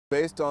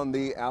Based on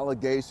the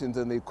allegations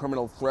and the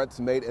criminal threats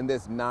made in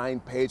this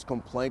 9-page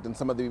complaint and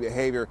some of the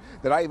behavior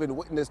that I even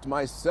witnessed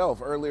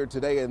myself earlier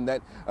today in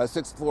that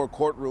sixth floor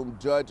courtroom,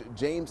 Judge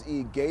James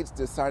E. Gates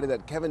decided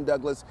that Kevin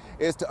Douglas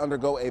is to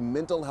undergo a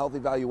mental health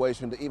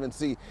evaluation to even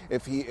see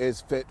if he is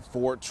fit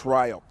for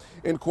trial.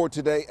 In court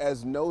today,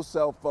 as no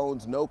cell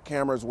phones, no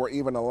cameras were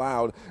even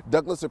allowed,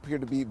 Douglas appeared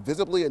to be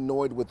visibly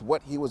annoyed with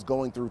what he was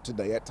going through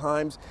today, at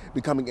times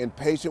becoming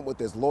impatient with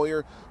his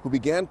lawyer, who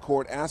began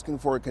court asking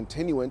for a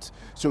continuance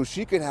so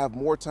she could have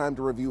more time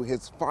to review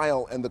his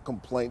file and the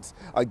complaints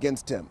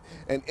against him.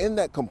 And in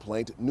that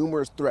complaint,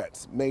 numerous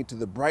threats made to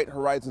the Bright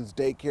Horizons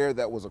daycare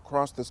that was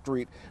across the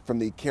street from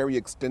the Cary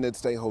extended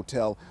stay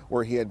hotel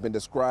where he had been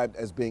described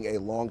as being a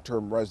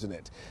long-term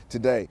resident.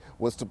 Today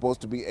was supposed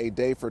to be a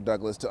day for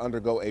Douglas to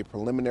undergo a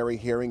preliminary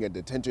hearing, a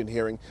detention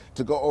hearing,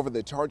 to go over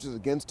the charges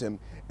against him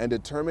and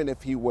determine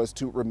if he was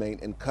to remain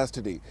in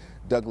custody.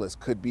 Douglas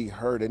could be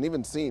heard and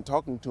even seen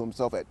talking to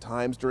himself at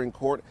times during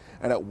court,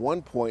 and at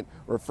one point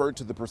referred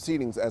to the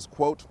proceedings as,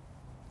 quote,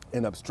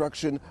 an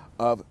obstruction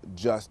of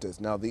justice.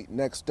 Now, the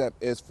next step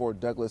is for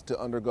Douglas to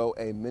undergo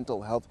a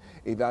mental health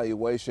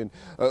evaluation,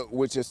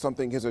 which is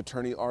something his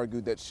attorney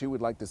argued that she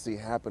would like to see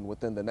happen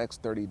within the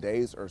next 30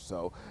 days or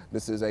so.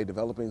 This is a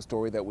developing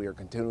story that we are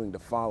continuing to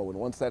follow, and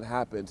once that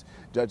happens,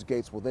 Judge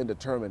Gates will then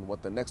determine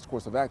what the next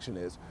course of action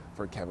is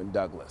for Kevin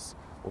Douglas.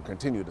 We'll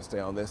continue to stay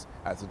on this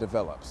as it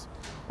develops.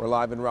 We're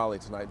live in Raleigh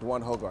tonight.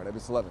 Dwan Hogard,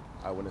 ABC 11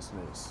 Eyewitness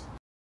News.